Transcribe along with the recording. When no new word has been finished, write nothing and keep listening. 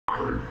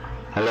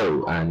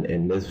Hello, and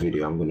in this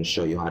video I'm going to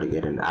show you how to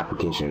get an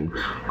application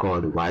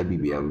called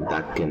WI-BBM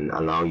that can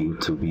allow you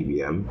to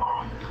BBM.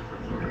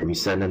 We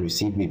send and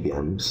receive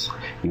BBMs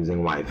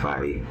using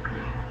Wi-Fi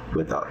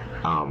without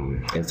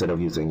instead of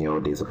using your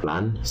data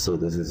plan. So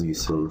this is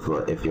useful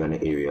for if you're in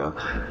an area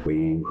where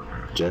you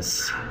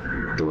just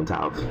don't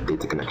have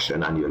data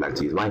connection and you would like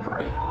to use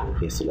Wi-Fi.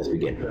 Okay, so let's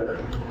begin.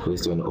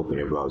 First you want to open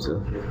your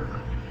browser.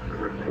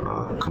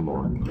 Come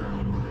on.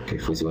 Okay,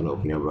 first you want to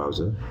open your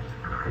browser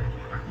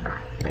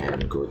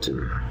and go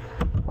to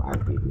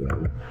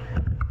WI-BBM.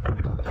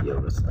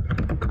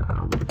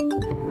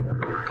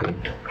 Okay.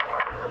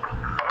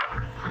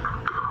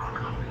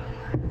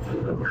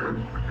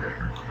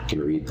 You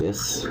can read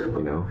this,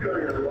 you know.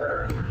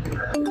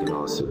 You can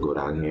also go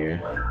down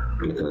here,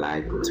 click a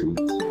like, tweet,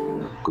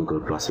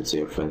 Google Plus it so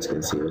your friends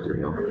can see it, you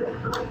know.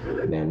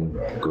 Then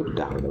go to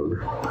download.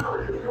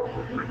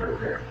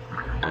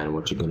 And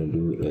what you're gonna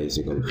do is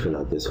you're gonna fill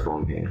out this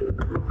form here.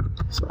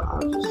 So I'll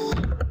just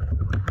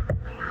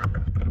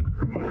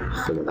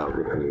fill it out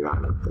with any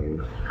random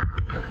thing,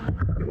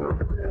 you know.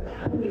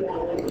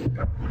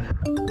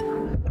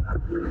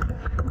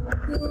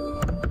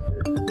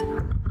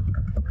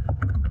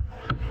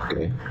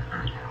 Okay,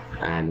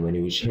 and when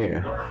you reach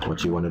here,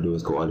 what you want to do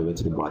is go all the way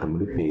to the bottom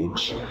of the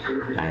page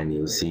and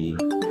you'll see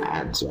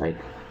ads, right?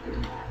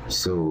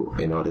 So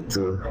in order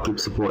to keep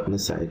supporting the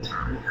site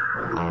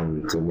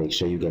and to make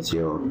sure you get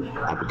your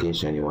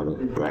application, you want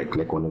to right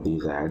click one of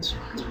these ads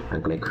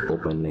and click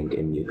open link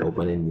in new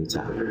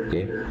tab.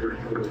 Okay,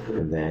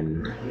 and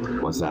then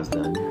once that's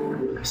done,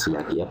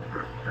 select yep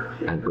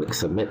and click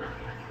submit,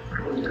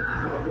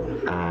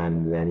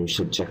 and then you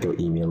should check your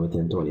email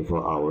within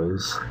 24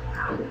 hours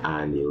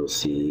and you'll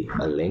see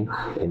a link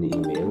in the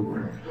email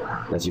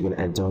that you can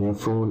enter on your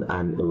phone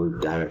and it will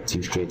direct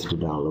you straight to the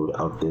download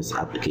of this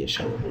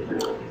application.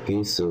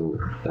 Okay, so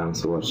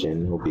thanks for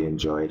watching, hope you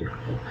enjoyed.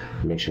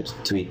 Make sure to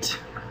tweet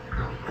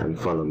and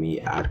follow me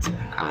at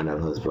Anal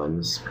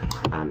Husbands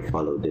and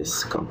follow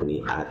this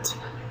company at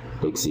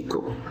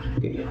Lexico.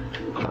 Okay,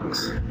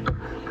 thanks.